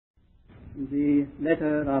The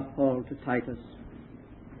letter of Paul to Titus.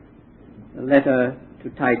 The letter to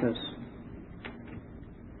Titus,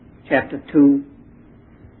 chapter 2.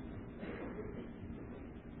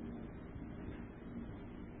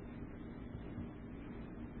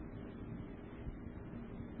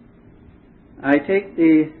 I take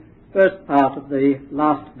the first part of the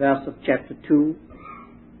last verse of chapter 2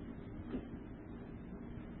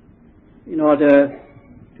 in order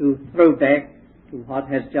to throw back to what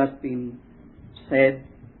has just been said.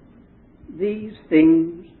 These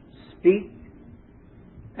things speak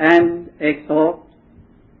and exhort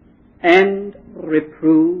and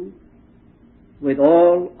reprove with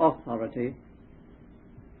all authority.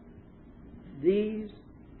 These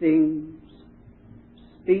things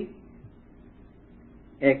speak,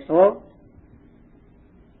 exhort,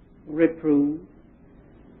 reprove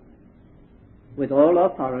with all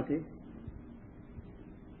authority.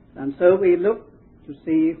 And so we look to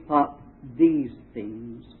see what these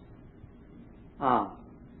things are.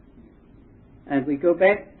 And we go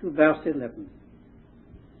back to verse 11.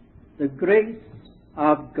 The grace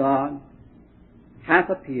of God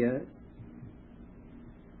hath appeared,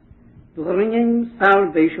 bringing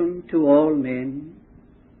salvation to all men,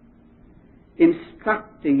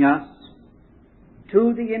 instructing us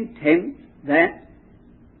to the intent that,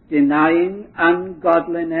 denying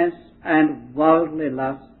ungodliness and worldly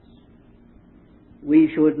lusts,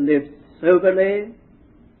 we should live soberly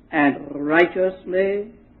and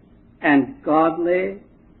righteously and godly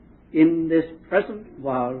in this present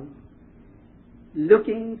world,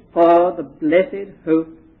 looking for the blessed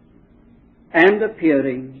hope and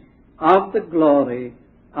appearing of the glory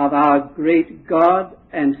of our great God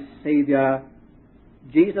and Saviour,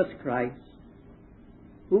 Jesus Christ,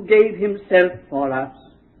 who gave himself for us,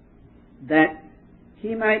 that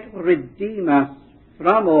he might redeem us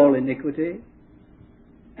from all iniquity,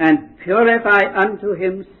 and purify unto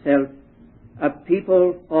himself a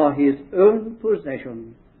people for his own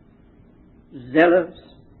possession, zealous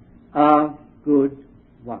of good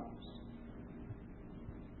works.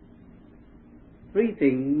 Three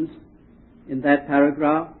things in that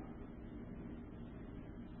paragraph: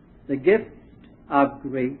 the gift of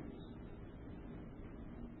grace,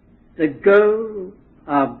 the goal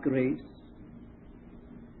of grace,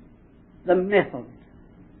 the method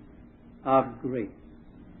of grace.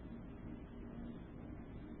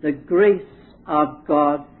 The grace of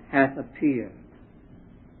God hath appeared,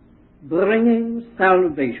 bringing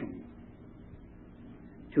salvation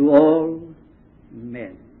to all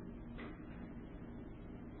men.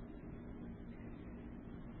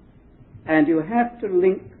 And you have to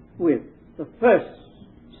link with the first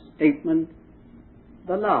statement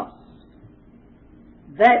the last,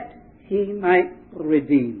 that he might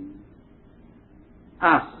redeem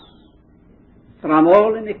us from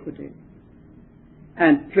all iniquity,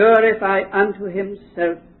 and purify unto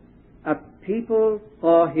himself a people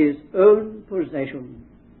for his own possession,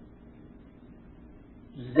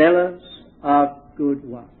 zealous of good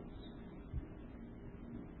works.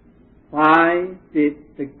 Why did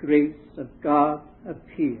the grace of God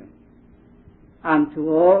appear unto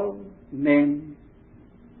all men,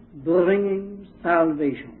 bringing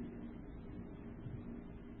salvation?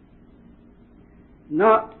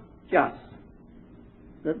 Not just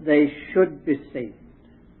that they should be saved,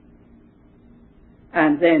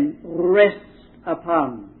 and then rest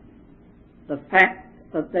upon the fact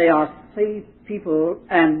that they are saved people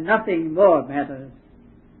and nothing more matters,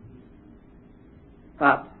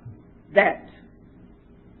 but that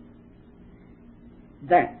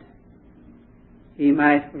he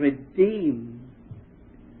might redeem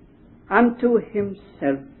unto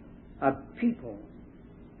himself a people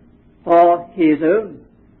for his own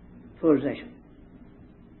possession.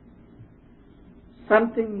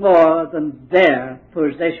 Something more than their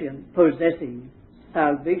possessing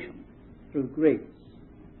salvation through grace.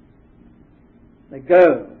 The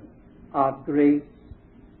goal of grace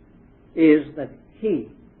is that he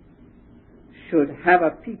should have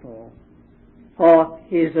a people for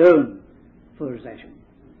his own possession.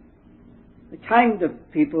 The kind of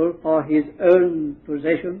people for his own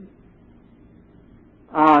possession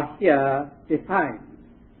are here defined.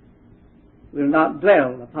 We'll not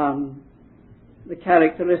dwell upon the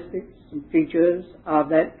characteristics and features of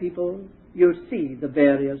that people. You'll see the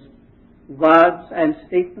various words and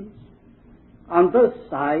statements on both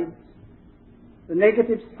sides. The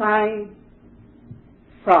negative side,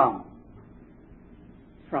 from.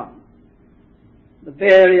 The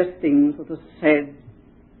various things that are said,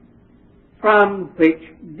 from which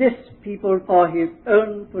this people for his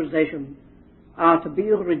own possession are to be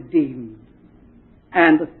redeemed,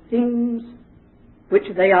 and the things which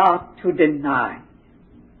they are to deny.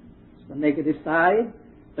 It's the negative side,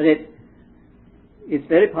 but it's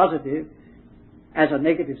very positive as a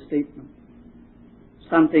negative statement.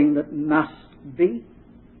 Something that must be.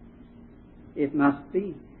 It must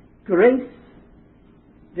be. Grace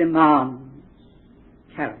demands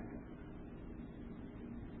character.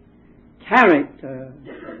 Character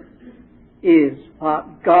is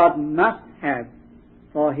what God must have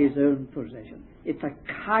for his own possession. It's a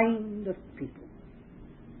kind of people.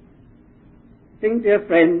 I think, dear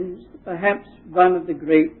friends, perhaps one of the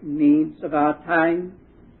great needs of our time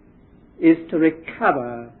is to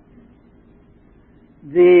recover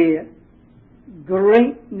the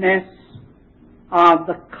greatness of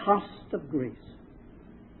the cost of grace.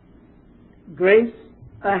 Grace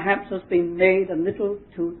perhaps has been made a little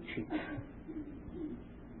too cheap.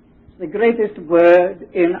 It's the greatest word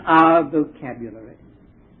in our vocabulary,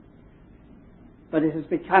 but it has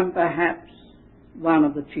become perhaps one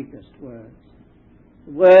of the cheapest words.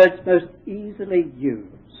 The words most easily used,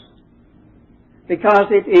 because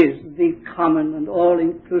it is the common and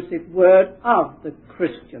all-inclusive word of the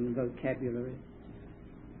Christian vocabulary.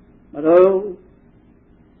 But oh,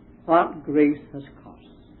 what grace has cost.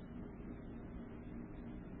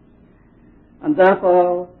 And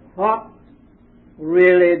therefore, what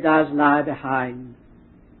really does lie behind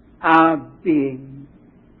our being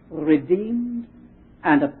redeemed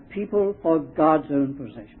and a people for God's own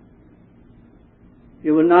possession?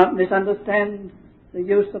 You will not misunderstand the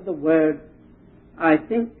use of the word. I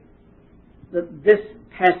think that this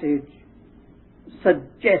passage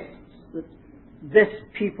suggests that this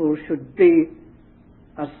people should be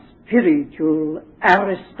a spiritual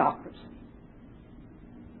aristocracy.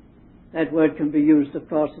 That word can be used, of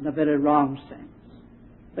course, in a very wrong sense.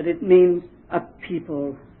 But it means a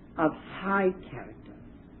people of high character,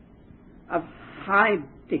 of high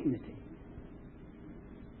dignity,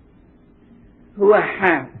 who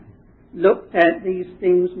have looked at these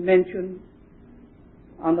things mentioned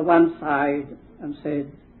on the one side and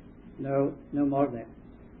said, no more of that.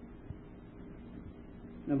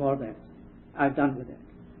 No more of that. I've done with it.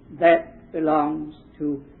 That belongs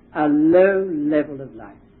to a low level of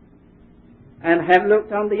life. And have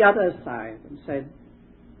looked on the other side and said,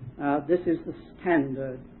 this is the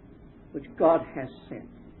standard which God has set,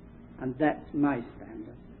 and that's my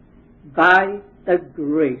standard, by the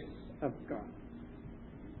grace of God.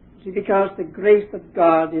 See, because the grace of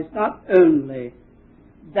God is not only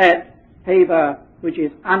that favor which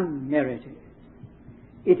is unmerited.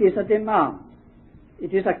 It is a demand.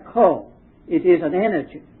 It is a call. It is an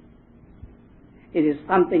energy. It is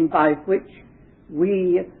something by which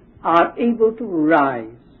we are able to rise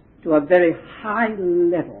to a very high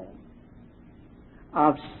level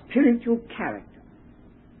of spiritual character,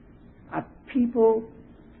 a people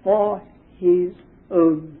for his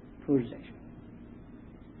own possession.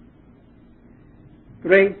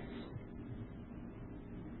 Grace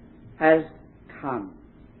has come,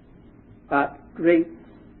 but grace,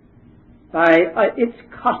 by its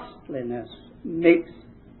costliness, makes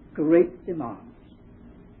great demands,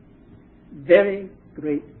 very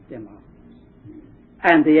great demands.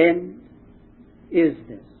 And the end is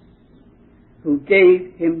this: who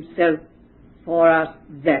gave himself for us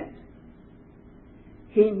that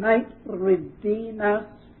he might redeem us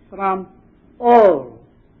from all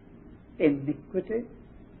iniquity,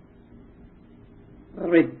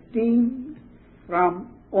 redeemed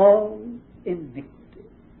from all iniquity,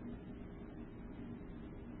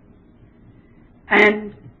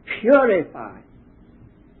 and purified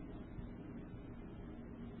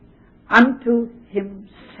unto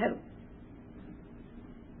himself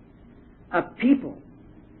a people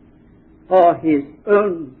for his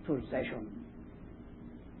own possession,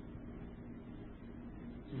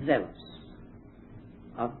 zealous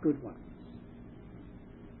of good works.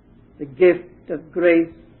 The gift of grace,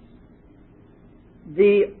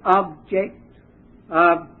 the object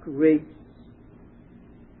of grace,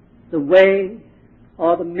 the way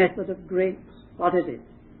or the method of grace. What is it?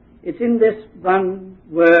 It's in this one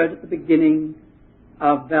word at the beginning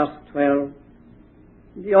of verse 12.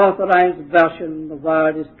 In the Authorized Version, the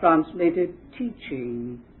word is translated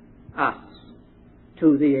teaching us,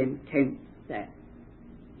 to the intent that.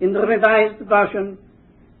 In the Revised Version,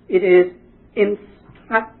 it is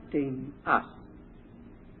instructing us.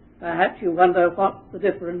 Perhaps you wonder what the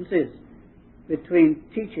difference is between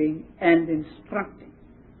teaching and instructing.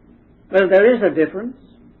 Well, there is a difference.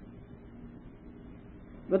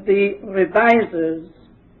 But the revisers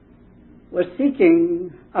were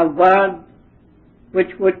seeking a word which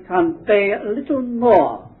would convey a little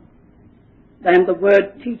more than the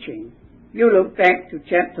word teaching. You look back to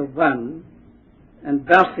chapter 1 and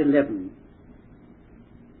verse 11.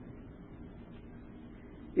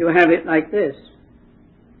 You have it like this: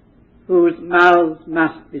 whose mouths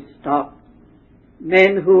must be stopped,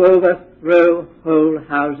 men who overthrow whole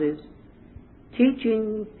houses,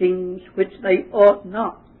 teaching things which they ought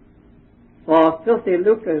not, for filthy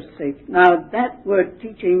lucre's sake. Now that word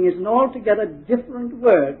teaching is an altogether different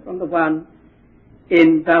word from the one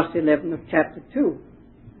in verse 11 of chapter 2.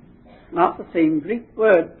 Not the same Greek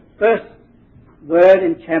word. First word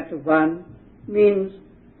in chapter 1 means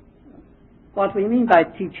what we mean by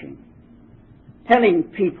teaching. Telling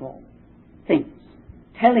people things.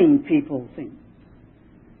 Telling people things.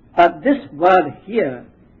 But this word here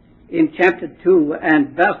in chapter 2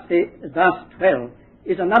 and verse 12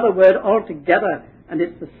 is another word altogether, and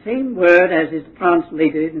it's the same word as is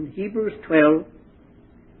translated in Hebrews 12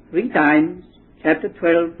 3 times. Chapter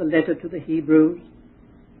 12, the letter to the Hebrews.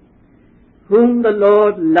 Whom the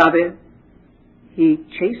Lord loveth, he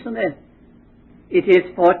chasteneth. It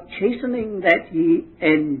is for chastening that ye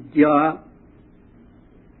endure.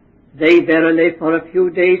 They verily for a few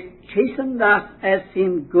days chastened us as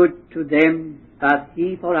seemed good to them, but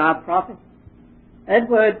he for our profit. That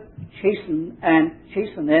word chasten and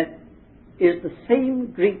chasteneth is the same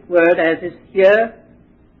Greek word as is here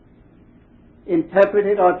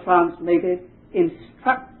interpreted or translated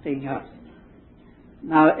instructing us.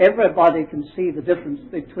 Now everybody can see the difference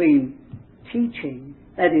between teaching,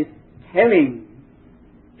 that is telling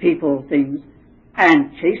people things,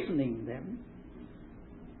 and chastening them.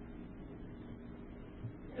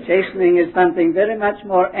 Chastening is something very much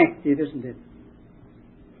more active, isn't it?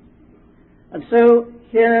 And so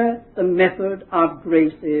here the method of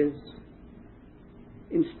grace is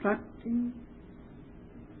instructing,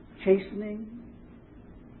 chastening,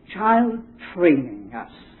 child training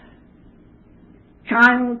us.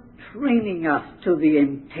 Child training us to the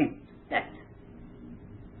intent that.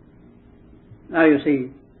 Now you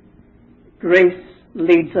see, grace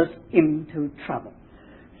leads us into trouble.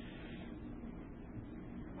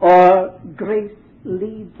 Or grace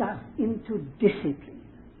leads us into discipline.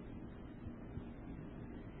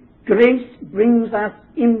 Grace brings us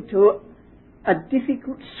into a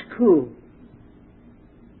difficult school.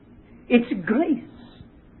 It's grace.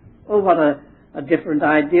 Oh, what a different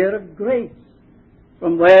idea of grace.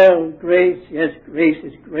 From, well, grace, yes, grace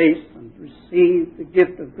is grace, and receive the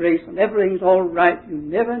gift of grace, and everything's all right. You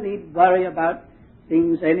never need worry about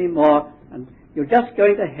things anymore, and you're just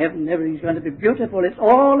going to heaven, everything's going to be beautiful. It's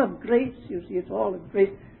all of grace, you see, it's all of grace.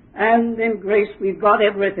 And in grace we've got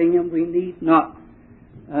everything, and we need not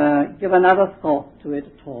give another thought to it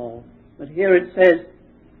at all. But here it says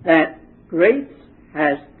that grace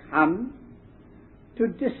has come to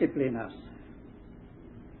discipline us,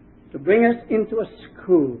 to bring us into a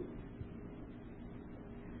school.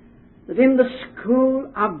 That in the school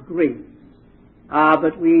of grace,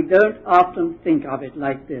 but we don't often think of it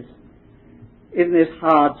like this, in this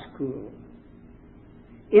hard school,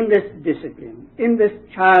 in this discipline, in this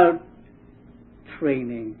child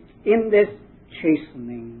training, in this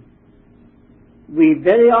chastening. We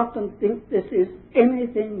very often think this is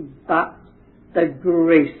anything but the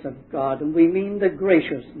grace of God, and we mean the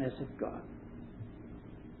graciousness of God.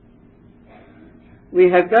 We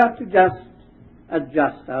have got to just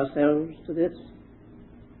adjust ourselves to this,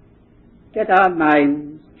 get our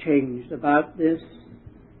minds changed about this.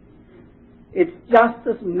 It's just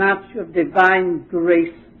as much of divine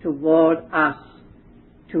grace toward us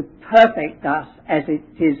to perfect us as it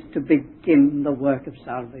is to begin the work of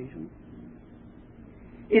salvation.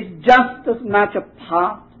 It's just as much a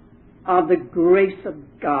part of the grace of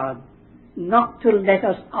God not to let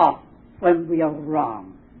us off when we are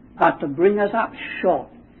wrong, but to bring us up short,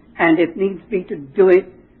 and if needs be to do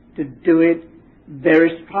it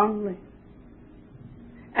very strongly.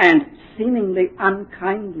 And seemingly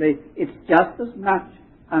unkindly, it's just as much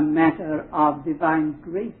a matter of divine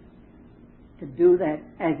grace to do that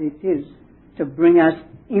as it is to bring us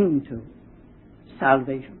into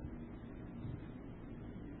salvation.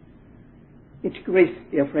 It's grace,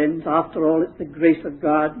 dear friends. After all, it's the grace of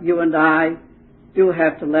God. You and I do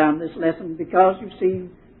have to learn this lesson, because, you see,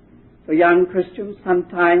 for young Christians,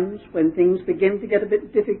 sometimes when things begin to get a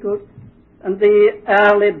bit difficult and the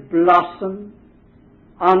early blossom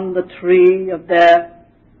on the tree of their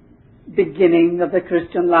beginning of the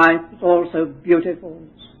Christian life is also beautiful,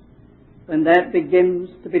 when that begins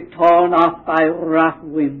to be torn off by rough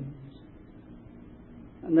winds,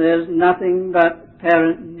 and there's nothing but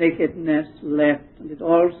apparent nakedness left, and it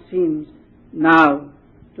all seems now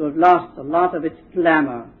to have lost a lot of its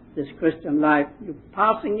glamour, this Christian life. You're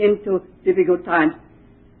passing into difficult times.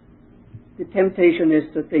 The temptation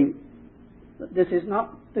is to think, that this is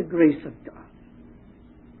not the grace of God.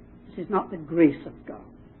 This is not the grace of God.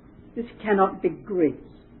 This cannot be grace.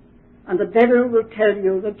 And the devil will tell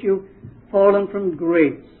you that you've fallen from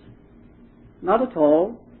grace. Not at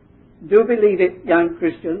all. Do believe it, young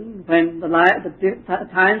Christian, when the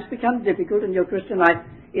times become difficult in your Christian life,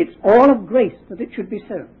 it's all of grace that it should be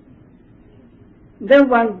so. No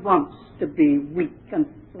one wants to be weak and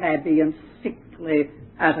flabby and sickly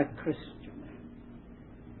as a Christian.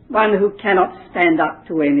 One who cannot stand up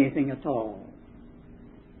to anything at all.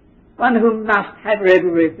 One who must have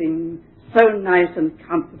everything so nice and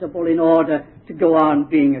comfortable in order to go on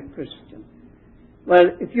being a Christian.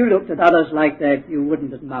 Well, if you looked at others like that, you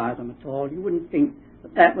wouldn't admire them at all. You wouldn't think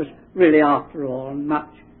that that was really, after all,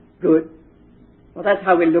 much good. Well, that's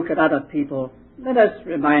how we look at other people. Let us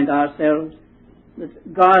remind ourselves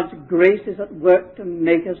that God's grace is at work to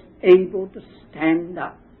make us able to stand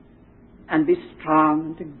up and be strong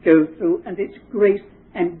and to go through, and it's grace,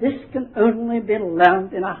 and this can only be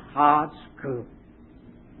learned in a hard school.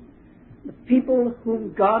 The people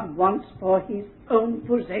whom God wants for His own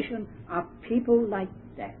possession are people like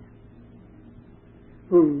that,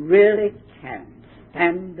 who really can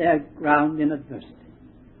stand their ground in adversity,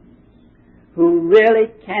 who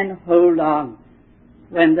really can hold on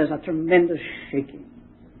when there's a tremendous shaking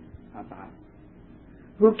about,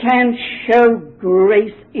 who can show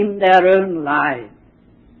grace in their own lives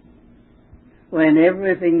when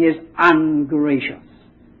everything is ungracious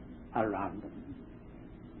around them.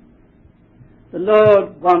 The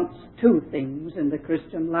Lord wants two things in the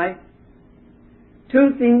Christian life,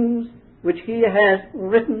 two things which He has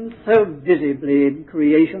written so visibly in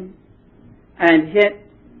creation, and yet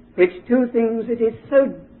which two things it is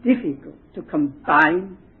so difficult to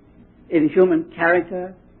combine in human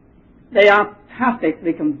character. They are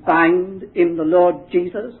perfectly combined in the Lord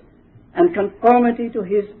Jesus, and conformity to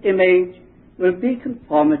His image will be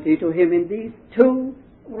conformity to Him in these two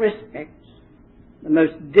respects. The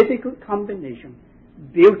most difficult combination,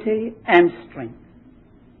 beauty and strength.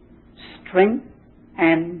 Strength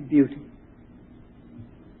and beauty.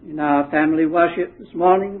 In our family worship this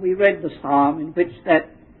morning, we read the psalm in which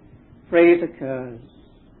that phrase occurs.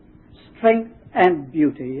 Strength and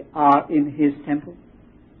beauty are in His temple.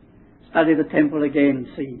 Study the temple again and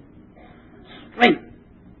see. Strength,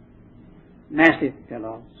 massive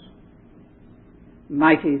pillars,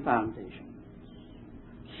 mighty foundations,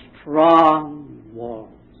 strong walls.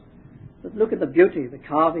 But look at the beauty, the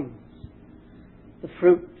carvings, the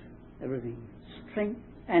fruit, everything. Strength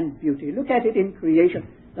and beauty. Look at it in creation.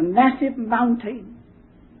 The massive mountain,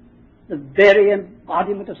 the very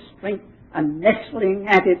embodiment of strength, and nestling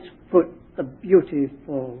at its foot the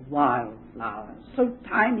beautiful wildflowers, so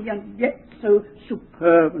tiny and yet so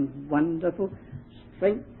superb and wonderful.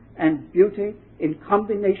 Strength and beauty in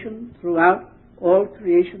combination throughout all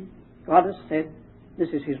creation. God has said this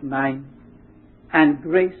is His mind, and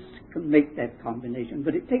grace can make that combination.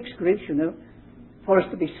 But it takes grace, you know, for us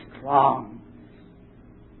to be strong,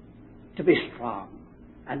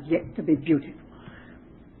 and yet to be beautiful.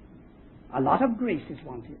 A lot of grace is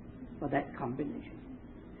wanted for that combination.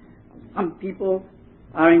 Some people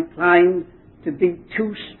are inclined to be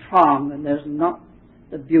too strong, and there's not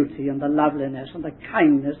the beauty and the loveliness and the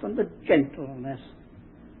kindness and the gentleness,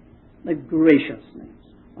 the graciousness.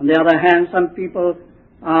 On the other hand, some people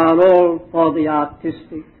are all for the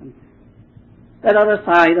artistic and that other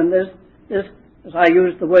side, and there's, as I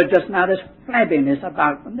used the word just now, there's flabbiness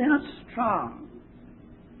about them. They're not strong.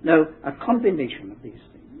 No, a combination of these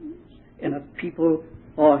things in a people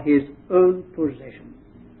for His own possession.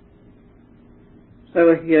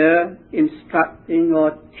 So here, instructing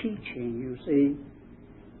or teaching, you see,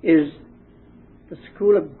 is the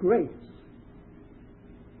school of grace.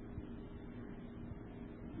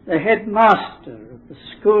 The headmaster of the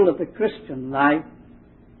school of the Christian life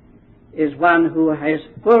is one who is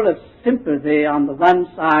full of sympathy on the one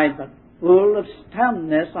side, but full of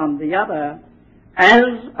sternness on the other, as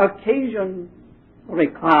occasion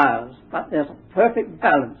requires. But there's a perfect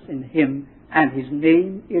balance in him, and his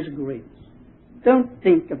name is grace. Don't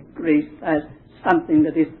think of grace as something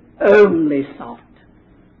that is only soft.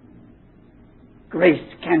 Grace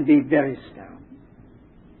can be very stern.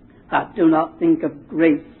 But do not think of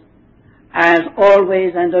grace as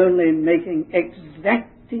always and only making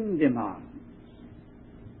exacting demands.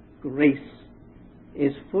 Grace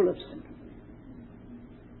is full of sympathy.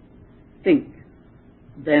 Think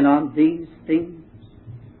then on these things.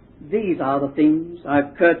 These are the things.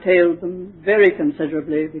 I've curtailed them very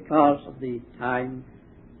considerably because of the time,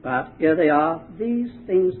 but here they are. These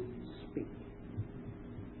things speak.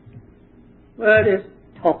 Word is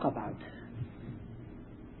talk about.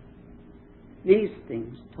 These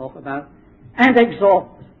things talk about and exhort.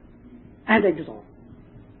 And exhort.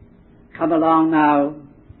 Come along now.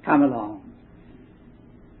 Come along.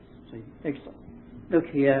 See, exhort. Look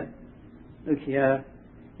here. Look here.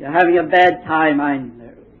 You're having a bad time, I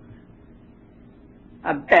know.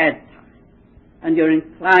 A bad time. And you're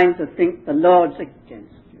inclined to think the Lord's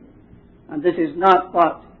against you. And this is not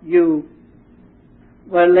what you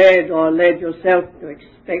were led or led yourself to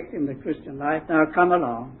expect in the Christian life. Now come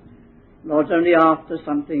along. The Lord's only after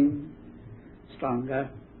something stronger,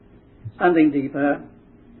 something deeper.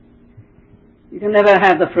 You can never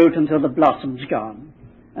have the fruit until the blossom's gone.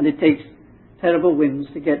 And it takes terrible winds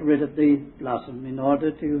to get rid of the blossom in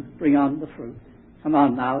order to bring on the fruit. Come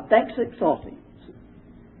on now. That's exhorting.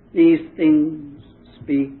 These things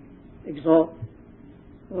speak, exhort,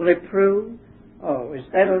 reprove. Oh, is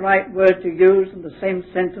that a right word to use in the same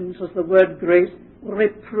sentence as the word grace?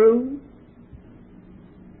 Reprove?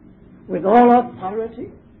 With all authority?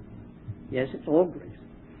 Yes, it's all grace.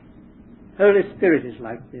 Holy Spirit is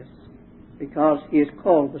like this because He is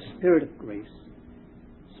called the Spirit of grace.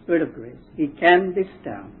 Spirit of grace. He can be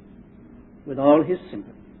stern with all His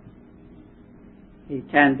sympathy. He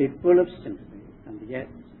can be full of sympathy and yet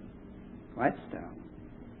quite stern.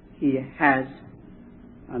 He has,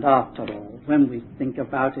 and after all, when we think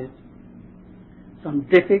about it, some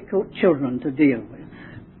difficult children to deal with.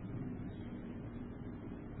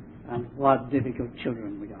 And what difficult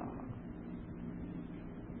children we are.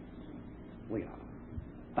 We are.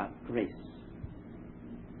 But grace,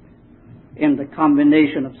 in the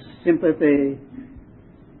combination of sympathy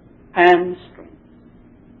and strength,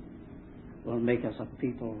 will make us a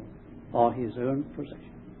people for His own possession.